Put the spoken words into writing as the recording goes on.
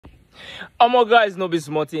Guys, no be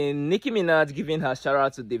smarting. Nicki Minaj giving her shout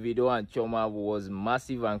out to Davido and Chioma was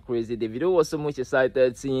massive and crazy. Davido was so much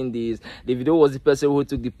excited seeing this. Davido was the person who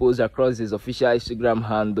took the post across his official Instagram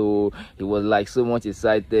handle. He was like so much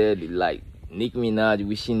excited, like Nicki Minaj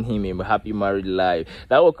wishing him a happy married life.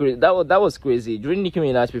 That was crazy. During Nicki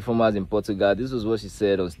Minaj performance in Portugal, this was what she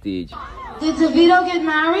said on stage. Did Davido get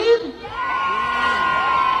married?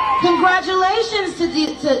 Congratulations to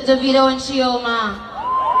Davido and Chioma.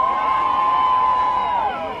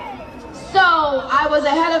 So, I was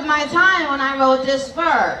ahead of my time when I wrote this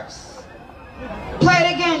verse. Play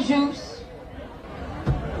it again, Juice.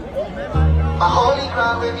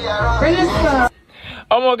 Bring this girl.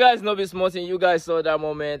 Guys, no be smarting. You guys saw that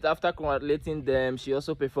moment. After congratulating them, she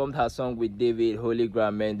also performed her song with David, Holy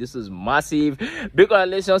Ground, man. This is massive. Big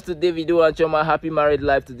congratulations to Davido and Chioma. Happy married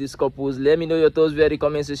life to these couples. Let me know your thoughts via the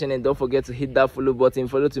comment section, and don't forget to hit that follow button.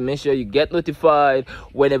 Follow to make sure you get notified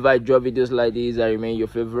whenever I drop videos like this. I remain your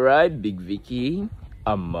favorite, Big Vicky.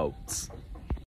 I'm out.